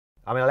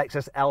I'm in a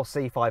Lexus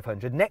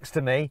LC500. Next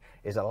to me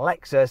is a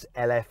Lexus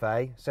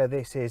LFA. So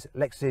this is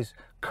Lexus's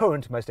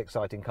current most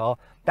exciting car.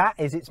 That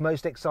is its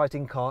most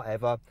exciting car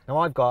ever. Now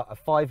I've got a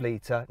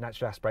 5-litre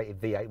naturally aspirated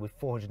V8 with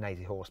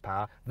 480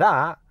 horsepower.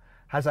 That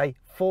has a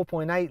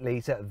 4.8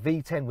 litre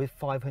V10 with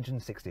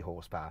 560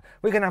 horsepower.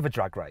 We're going to have a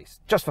drag race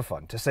just for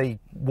fun to see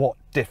what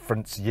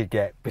difference you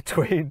get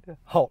between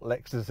hot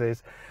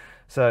Lexuses.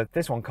 So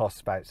this one costs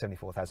about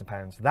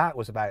 £74,000. That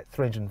was about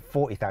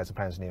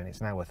 £340,000 new, and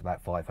it's now worth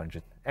about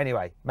 500.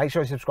 Anyway, make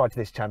sure you subscribe to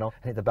this channel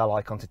and hit the bell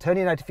icon to turn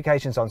your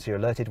notifications on so you're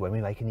alerted when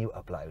we make a new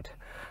upload.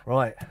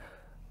 Right,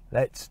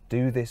 let's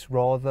do this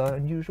rather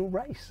unusual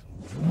race.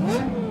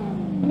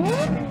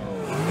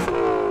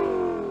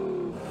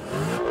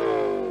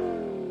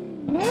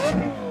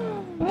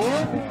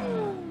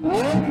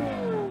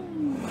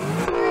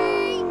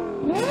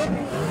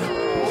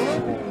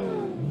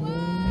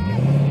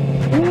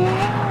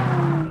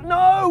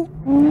 No!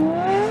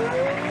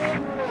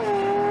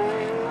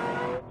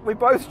 We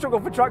both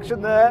struggled for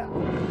traction there.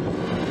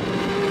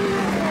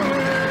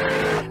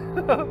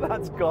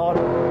 That's gone.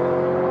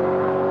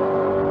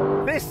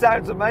 This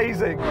sounds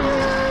amazing.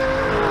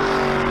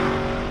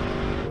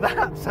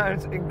 That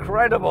sounds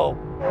incredible.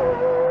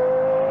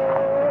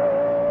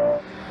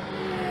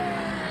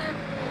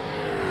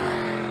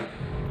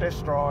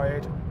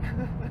 Destroyed.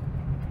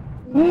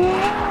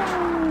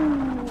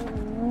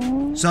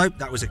 So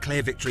that was a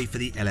clear victory for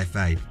the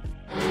LFA.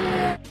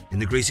 In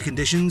the greasy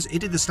conditions, it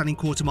did the standing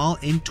quarter mile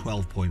in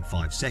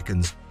 12.5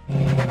 seconds,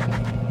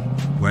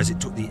 whereas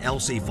it took the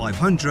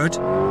LC500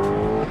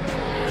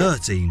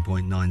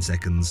 13.9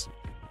 seconds.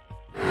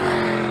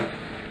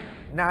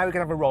 Now we're going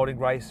to have a rolling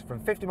race from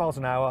 50 miles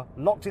an hour,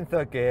 locked in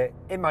third gear,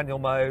 in manual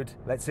mode.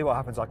 Let's see what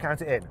happens. I'll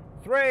count it in.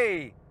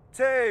 3,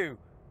 2,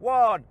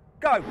 1,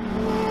 go!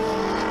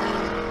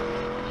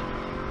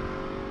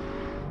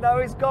 No,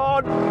 it's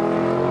gone.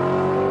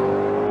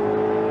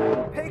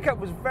 Pickup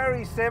was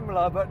very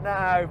similar, but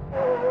now,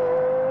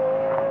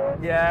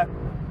 yeah,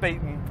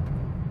 beaten.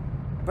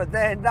 But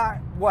then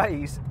that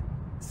weighs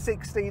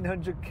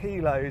 1,600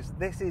 kilos.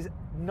 This is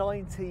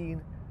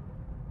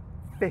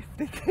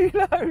 1,950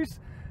 kilos.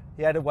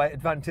 He had a weight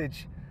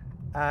advantage,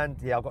 and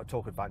yeah, I've got a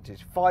torque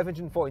advantage.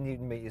 540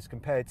 Newton meters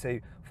compared to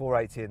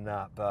 480 in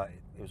that, but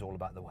it was all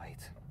about the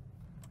weight.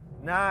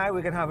 Now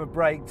we're going to have a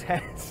brake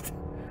test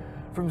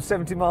from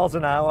 70 miles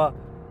an hour.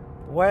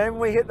 When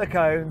we hit the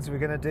cones, we're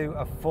going to do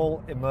a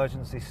full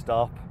emergency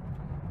stop.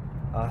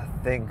 I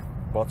think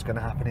what's going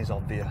to happen is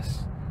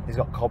obvious. He's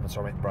got carbon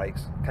ceramic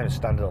brakes, came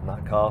standard on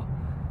that car.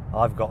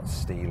 I've got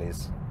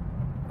Steelies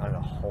and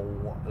a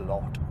whole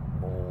lot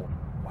more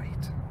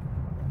weight.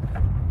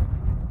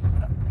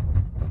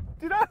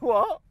 Do you know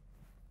what?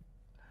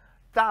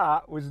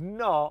 That was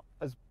not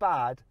as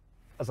bad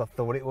as I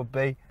thought it would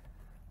be.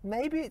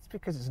 Maybe it's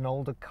because it's an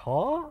older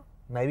car,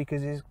 maybe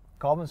because his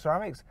carbon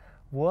ceramics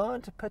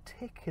weren't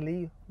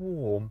particularly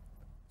warm.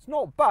 It's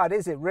not bad,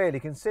 is it, really,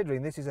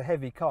 considering this is a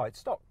heavy car? It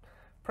stopped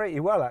pretty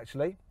well,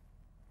 actually.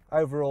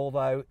 Overall,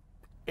 though,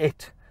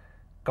 it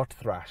got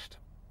thrashed.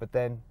 But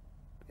then,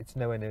 it's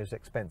nowhere near as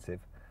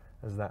expensive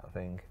as that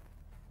thing.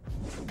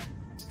 If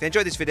you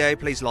enjoyed this video,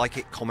 please like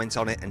it, comment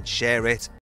on it and share it.